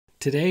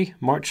Today,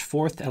 March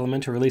 4th,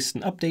 Elementor released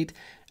an update,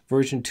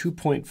 version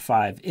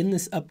 2.5. In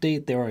this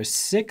update, there are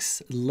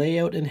 6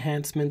 layout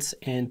enhancements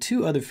and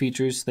 2 other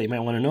features that you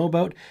might want to know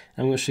about.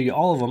 I'm going to show you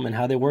all of them and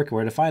how they work,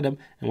 where to find them,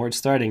 and where it's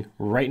starting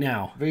right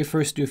now. Very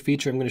first new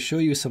feature, I'm going to show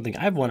you something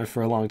I've wanted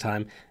for a long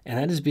time, and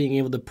that is being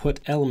able to put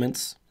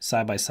elements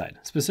side by side,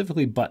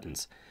 specifically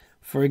buttons.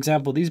 For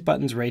example, these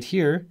buttons right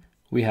here,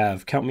 we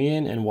have Count Me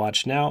In and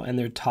Watch Now, and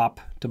they're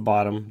top to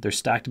bottom. They're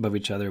stacked above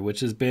each other,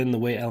 which has been the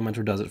way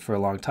Elementor does it for a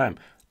long time.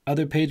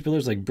 Other page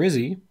builders like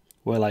Brizy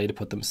will allow you to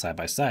put them side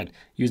by side.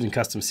 Using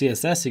custom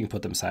CSS, you can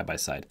put them side by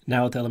side.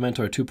 Now with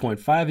Elementor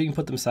 2.5, you can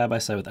put them side by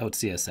side without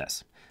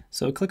CSS.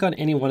 So click on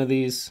any one of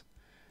these,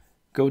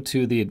 go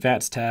to the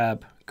Advanced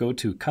tab, go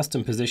to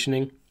Custom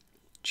Positioning,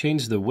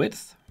 change the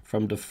width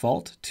from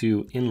default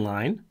to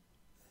inline.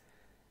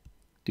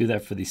 Do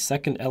that for the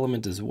second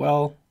element as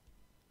well.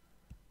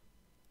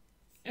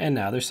 And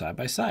now they're side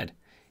by side.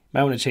 You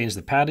might want to change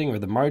the padding or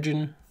the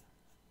margin.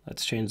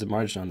 Let's change the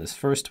margin on this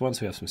first one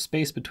so we have some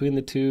space between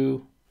the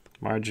two.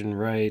 Margin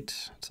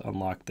right, let's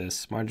unlock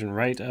this. Margin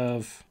right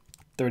of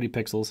 30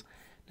 pixels.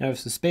 Now we have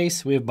some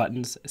space, we have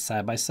buttons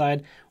side by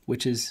side,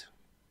 which is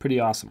pretty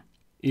awesome.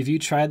 If you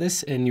try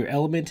this and your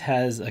element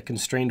has a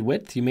constrained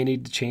width, you may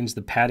need to change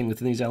the padding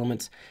within these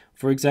elements.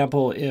 For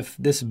example, if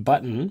this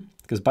button,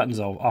 because buttons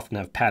often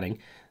have padding,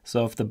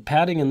 so if the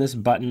padding in this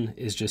button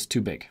is just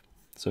too big.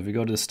 So if you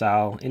go to the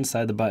style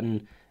inside the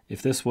button,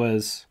 if this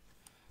was,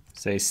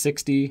 say,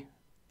 60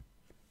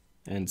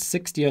 and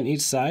 60 on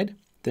each side,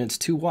 then it's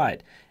too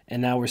wide.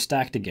 And now we're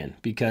stacked again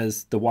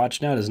because the Watch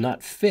Now does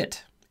not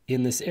fit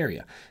in this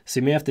area.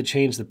 So you may have to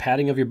change the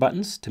padding of your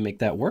buttons to make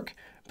that work.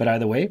 But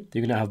either way,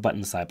 you can now have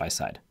buttons side by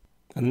side.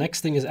 And the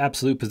next thing is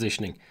absolute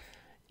positioning.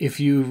 If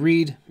you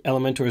read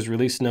Elementor's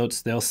release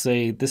notes, they'll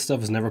say this stuff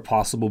was never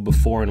possible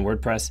before in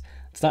WordPress.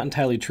 It's not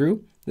entirely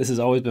true. This has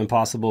always been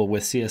possible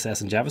with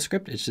CSS and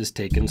JavaScript. It's just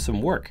taken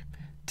some work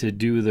to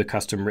do the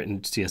custom written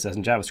CSS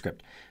and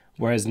JavaScript.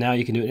 Whereas now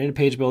you can do it in a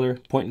page builder,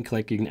 point and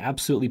click. You can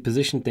absolutely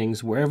position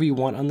things wherever you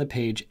want on the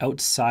page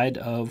outside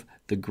of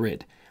the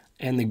grid.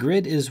 And the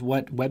grid is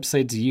what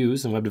websites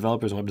use and web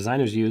developers and web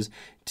designers use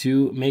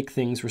to make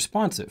things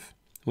responsive.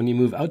 When you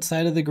move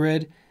outside of the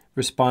grid,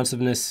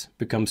 responsiveness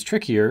becomes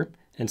trickier,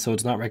 and so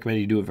it's not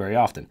recommended you do it very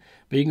often.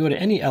 But you can go to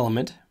any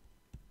element,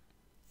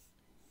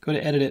 go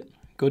to Edit It,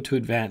 go to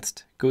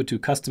Advanced, go to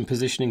Custom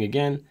Positioning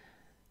again,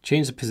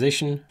 change the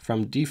position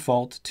from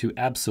default to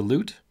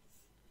absolute,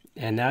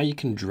 and now you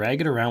can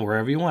drag it around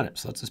wherever you want it.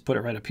 So let's just put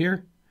it right up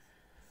here.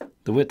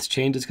 The width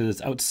changes because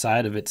it's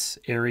outside of its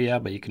area,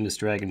 but you can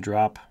just drag and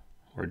drop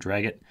or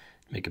drag it,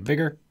 make it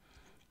bigger.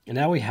 And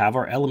now we have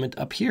our element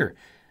up here.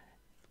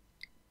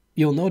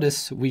 You'll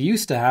notice we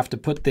used to have to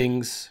put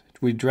things,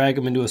 we drag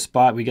them into a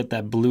spot, we get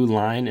that blue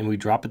line and we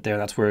drop it there.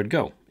 That's where it'd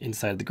go,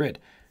 inside the grid.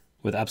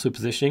 With absolute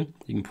positioning,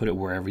 you can put it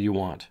wherever you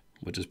want,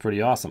 which is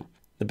pretty awesome.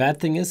 The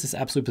bad thing is this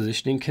absolute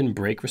positioning can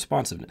break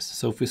responsiveness.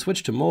 So if we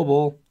switch to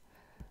mobile,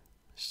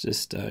 let's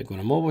just go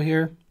to mobile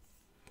here.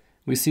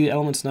 We see the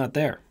element's not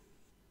there.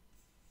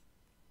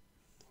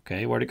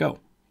 Okay, where'd it go?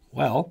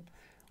 Well,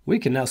 we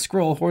can now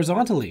scroll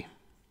horizontally,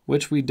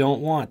 which we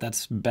don't want.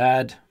 That's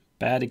bad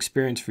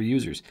experience for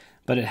users.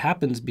 But it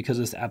happens because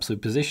of this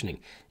absolute positioning.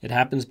 It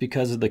happens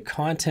because of the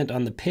content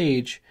on the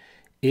page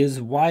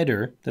is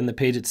wider than the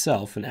page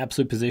itself, and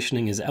absolute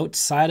positioning is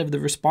outside of the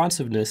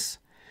responsiveness.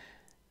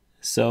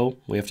 So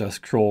we have to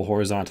scroll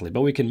horizontally,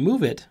 but we can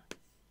move it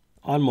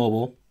on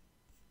mobile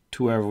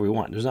to wherever we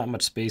want. There's not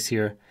much space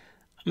here.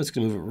 I'm just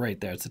gonna move it right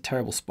there. It's a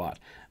terrible spot.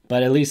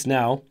 But at least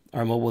now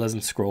our mobile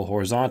doesn't scroll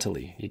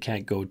horizontally. You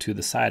can't go to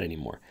the side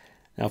anymore.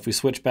 Now if we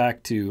switch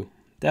back to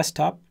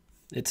desktop,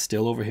 it's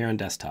still over here on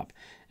desktop.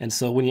 And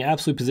so when you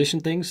absolutely position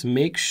things,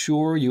 make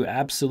sure you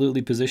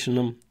absolutely position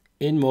them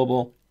in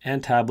mobile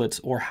and tablets,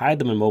 or hide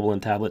them in mobile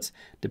and tablets,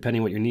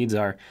 depending what your needs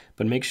are.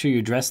 But make sure you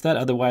address that,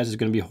 otherwise there's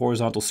gonna be a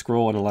horizontal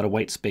scroll and a lot of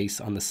white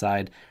space on the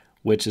side,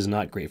 which is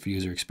not great for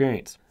user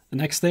experience. The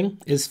next thing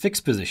is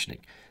fixed positioning.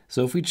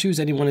 So if we choose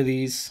any one of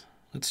these,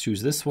 let's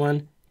choose this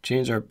one,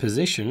 change our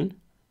position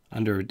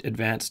under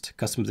Advanced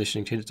Custom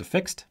Positioning, change it to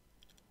fixed.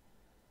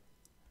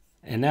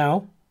 And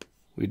now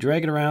we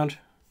drag it around.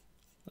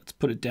 Let's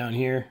put it down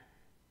here.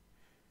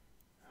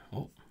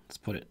 Oh, let's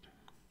put it.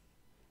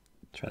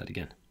 Try that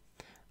again.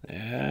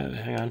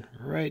 Hang on,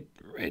 right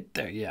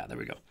there. Yeah, there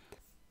we go.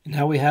 And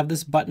now we have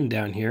this button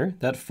down here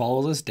that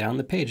follows us down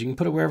the page. You can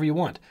put it wherever you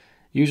want.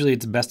 Usually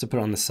it's best to put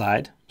it on the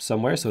side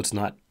somewhere so it's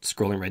not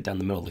scrolling right down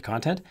the middle of the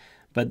content.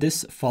 But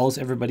this follows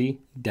everybody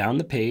down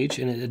the page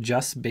and it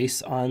adjusts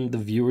based on the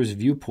viewer's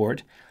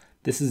viewport.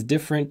 This is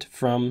different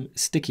from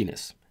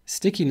stickiness.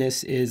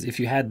 Stickiness is if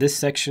you had this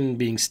section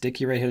being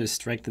sticky right here, the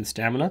strength and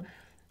stamina.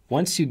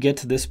 Once you get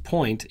to this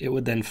point, it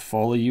would then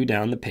follow you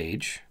down the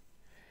page.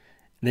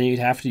 Then you'd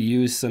have to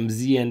use some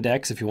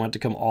z-index if you want to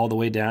come all the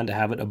way down to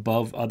have it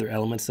above other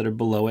elements that are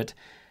below it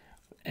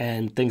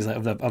and things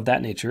of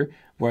that nature.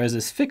 Whereas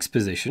this fixed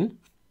position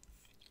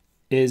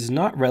is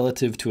not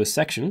relative to a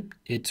section,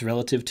 it's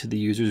relative to the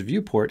user's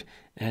viewport,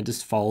 and it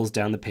just follows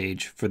down the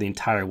page for the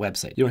entire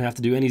website. You don't have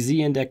to do any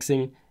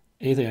z-indexing,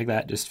 anything like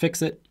that, just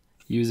fix it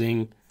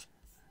using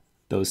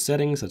those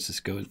settings. Let's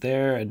just go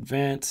there,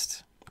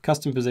 advanced,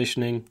 custom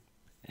positioning,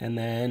 and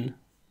then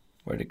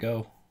where'd it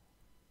go?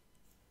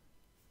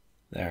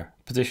 There,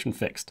 position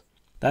fixed.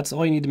 That's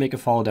all you need to make a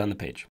follow down the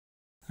page.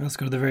 Now let's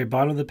go to the very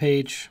bottom of the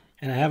page,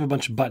 and I have a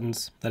bunch of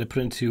buttons that I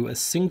put into a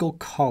single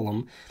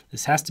column.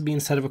 This has to be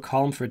inside of a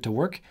column for it to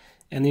work,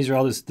 and these are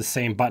all just the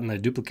same button I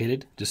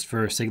duplicated, just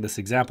for sake of this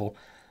example.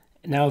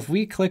 Now if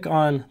we click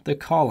on the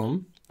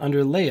column,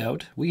 under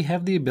layout, we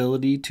have the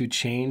ability to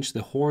change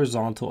the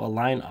horizontal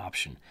align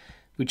option.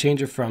 We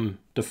change it from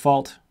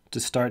default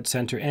to start,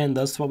 center, end.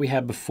 That's what we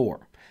had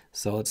before.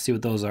 So let's see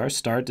what those are.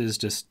 Start is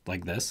just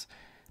like this.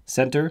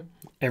 Center,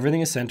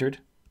 everything is centered.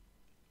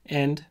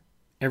 End,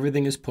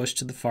 everything is pushed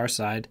to the far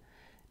side.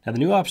 Now the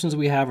new options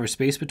we have are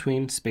space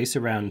between, space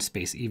around, and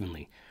space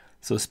evenly.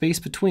 So space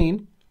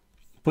between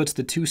puts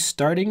the two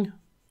starting,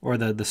 or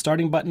the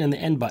starting button and the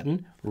end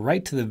button,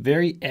 right to the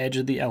very edge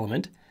of the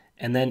element,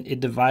 and then it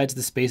divides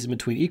the spaces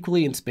between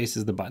equally and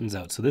spaces the buttons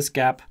out. So this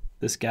gap,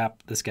 this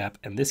gap, this gap,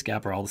 and this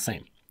gap are all the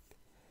same.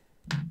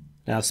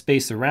 Now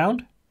space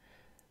around,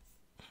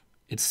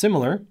 it's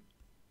similar,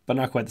 but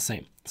not quite the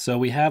same. So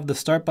we have the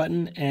start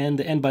button and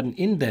the end button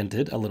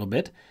indented a little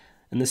bit,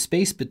 and the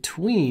space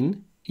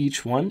between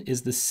each one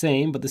is the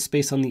same, but the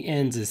space on the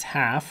ends is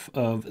half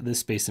of the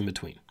space in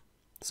between.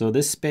 So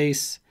this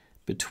space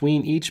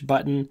between each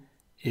button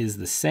is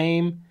the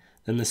same,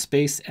 then the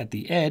space at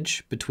the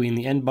edge between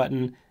the end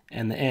button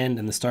and the end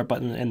and the start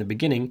button and the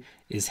beginning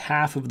is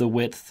half of the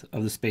width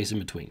of the space in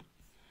between.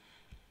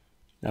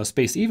 Now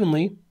space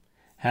evenly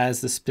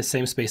has the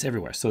same space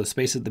everywhere. So the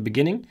space at the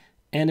beginning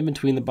and in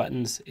between the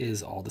buttons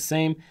is all the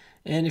same.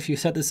 And if you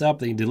set this up,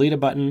 then you delete a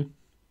button,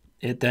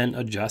 it then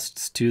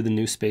adjusts to the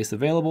new space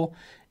available.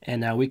 And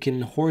now we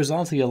can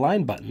horizontally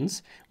align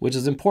buttons, which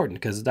is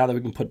important because now that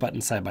we can put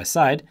buttons side by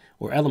side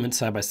or elements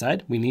side by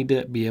side, we need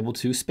to be able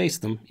to space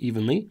them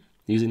evenly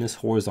using this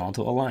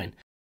horizontal align.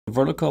 The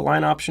vertical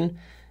align option,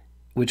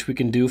 which we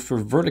can do for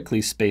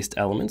vertically spaced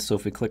elements. So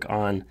if we click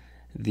on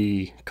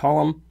the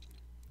column,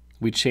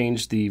 we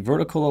change the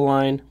vertical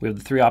align. We have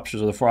the 3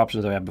 options or the 4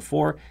 options that we had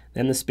before.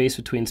 Then the space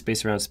between,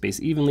 space around, space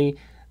evenly.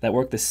 That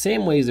work the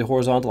same way as the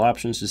horizontal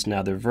options, just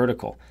now they're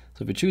vertical.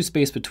 So if we choose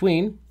space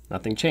between,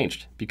 nothing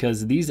changed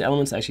because these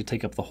elements actually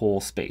take up the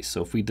whole space.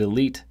 So if we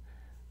delete,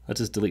 let's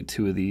just delete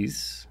 2 of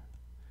these.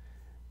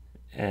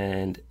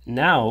 And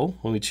now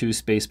when we choose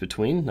space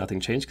between, nothing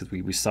changed because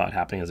we saw it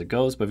happening as it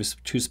goes. But if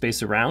we choose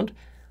space around,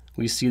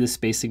 we see the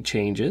spacing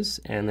changes,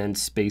 and then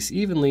space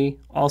evenly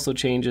also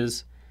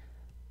changes.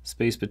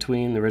 Space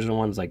between the original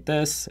ones like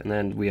this, and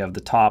then we have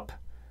the top,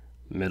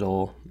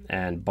 middle,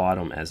 and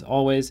bottom as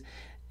always.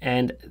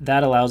 And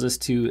that allows us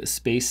to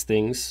space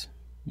things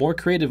more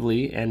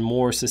creatively and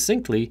more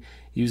succinctly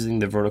using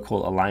the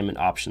vertical alignment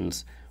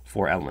options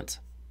for elements.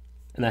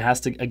 And that has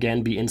to,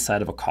 again, be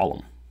inside of a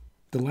column.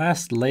 The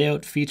last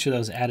layout feature that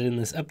was added in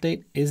this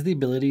update is the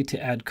ability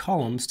to add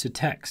columns to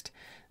text.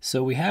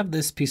 So we have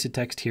this piece of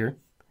text here.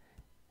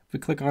 If we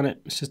click on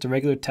it, it's just a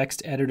regular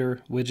text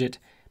editor widget,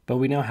 but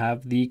we now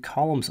have the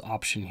columns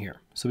option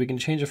here. So we can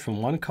change it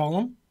from 1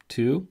 column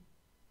to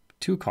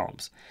 2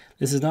 columns.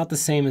 This is not the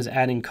same as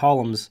adding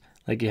columns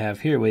like you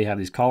have here where you have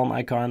these column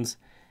icons.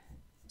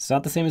 It's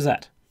not the same as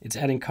that. It's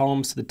adding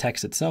columns to the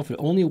text itself. It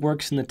only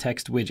works in the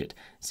text widget.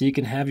 So you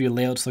can have your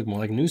layouts look more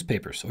like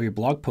newspapers or your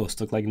blog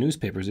posts look like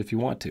newspapers if you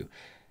want to.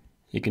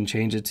 You can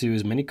change it to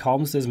as many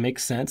columns as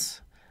makes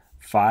sense.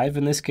 5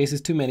 in this case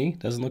is too many.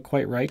 Doesn't look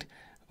quite right,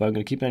 but I'm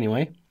going to keep it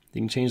anyway.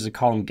 You can change the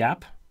column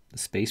gap, the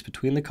space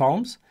between the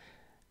columns.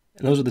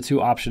 And those are the 2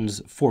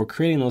 options for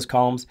creating those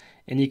columns.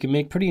 And you can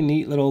make pretty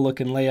neat little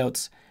looking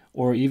layouts,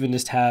 or even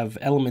just have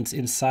elements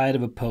inside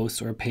of a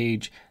post or a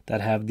page that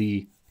have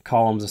the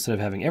columns instead of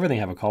having everything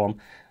have a column.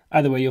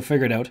 Either way, you'll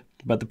figure it out.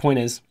 But the point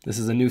is, this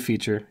is a new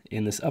feature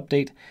in this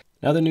update.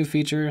 Another new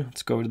feature,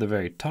 let's go over to the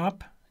very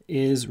top,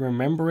 is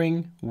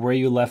remembering where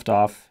you left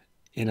off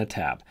in a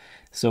tab.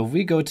 So if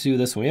we go to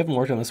this one, we haven't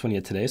worked on this one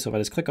yet today. So if I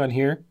just click on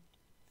here,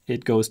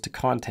 it goes to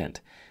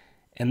content.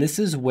 And this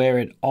is where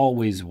it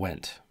always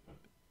went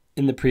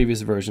in the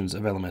previous versions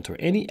of Elementor.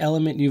 Any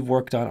element you've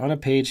worked on a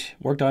page,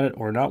 worked on it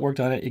or not worked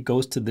on it, it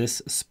goes to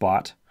this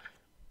spot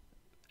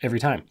every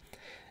time.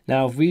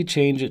 Now if we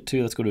change it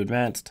to, let's go to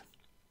advanced,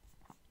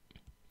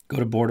 go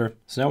to border.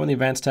 So now when the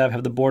advanced tab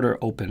have the border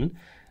open,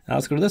 now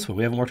let's go to this one.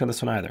 We haven't worked on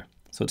this one either.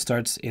 So it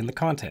starts in the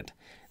content.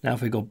 Now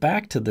if we go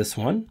back to this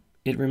one,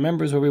 it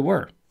remembers where we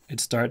were. It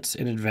starts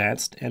in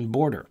advanced and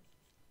border.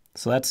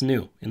 So that's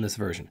new in this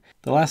version.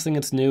 The last thing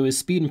that's new is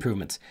speed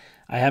improvements.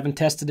 I haven't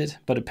tested it,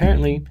 but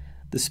apparently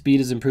the speed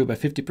is improved by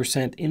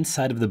 50%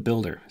 inside of the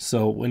builder.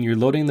 So when you're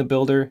loading the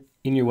builder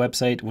in your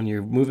website, when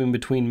you're moving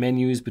between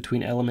menus,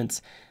 between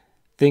elements,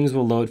 things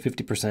will load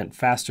 50%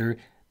 faster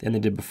than they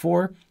did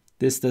before.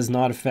 This does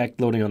not affect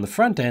loading on the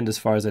front end as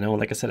far as I know.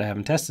 Like I said, I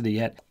haven't tested it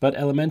yet, but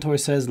Elementor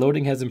says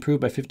loading has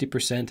improved by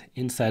 50%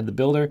 inside the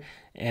builder,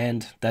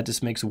 and that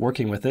just makes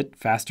working with it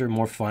faster,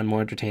 more fun,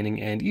 more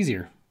entertaining, and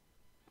easier.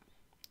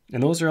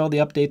 And those are all the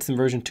updates in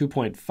version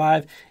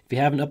 2.5. If you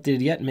haven't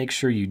updated yet, make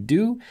sure you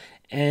do.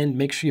 and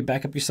make sure you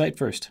back up your site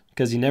first,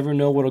 because you never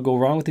know what will go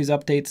wrong with these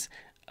updates.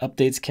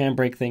 Updates can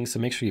break things, so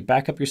make sure you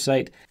back up your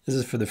site. This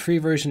is for the free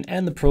version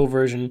and the pro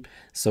version,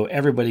 so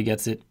everybody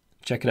gets it.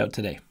 Check it out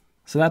today.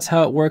 So that's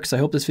how it works. I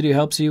hope this video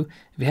helps you.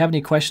 If you have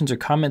any questions or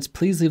comments,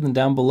 please leave them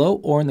down below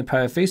or in the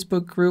private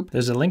Facebook group.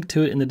 There's a link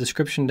to it in the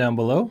description down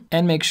below.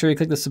 And make sure you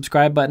click the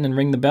subscribe button and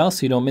ring the bell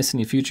so you don't miss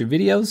any future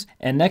videos.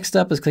 And next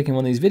up is clicking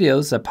one of these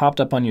videos that popped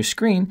up on your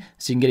screen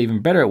so you can get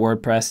even better at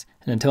WordPress.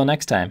 And until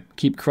next time,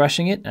 keep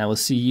crushing it, and I will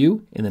see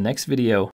you in the next video.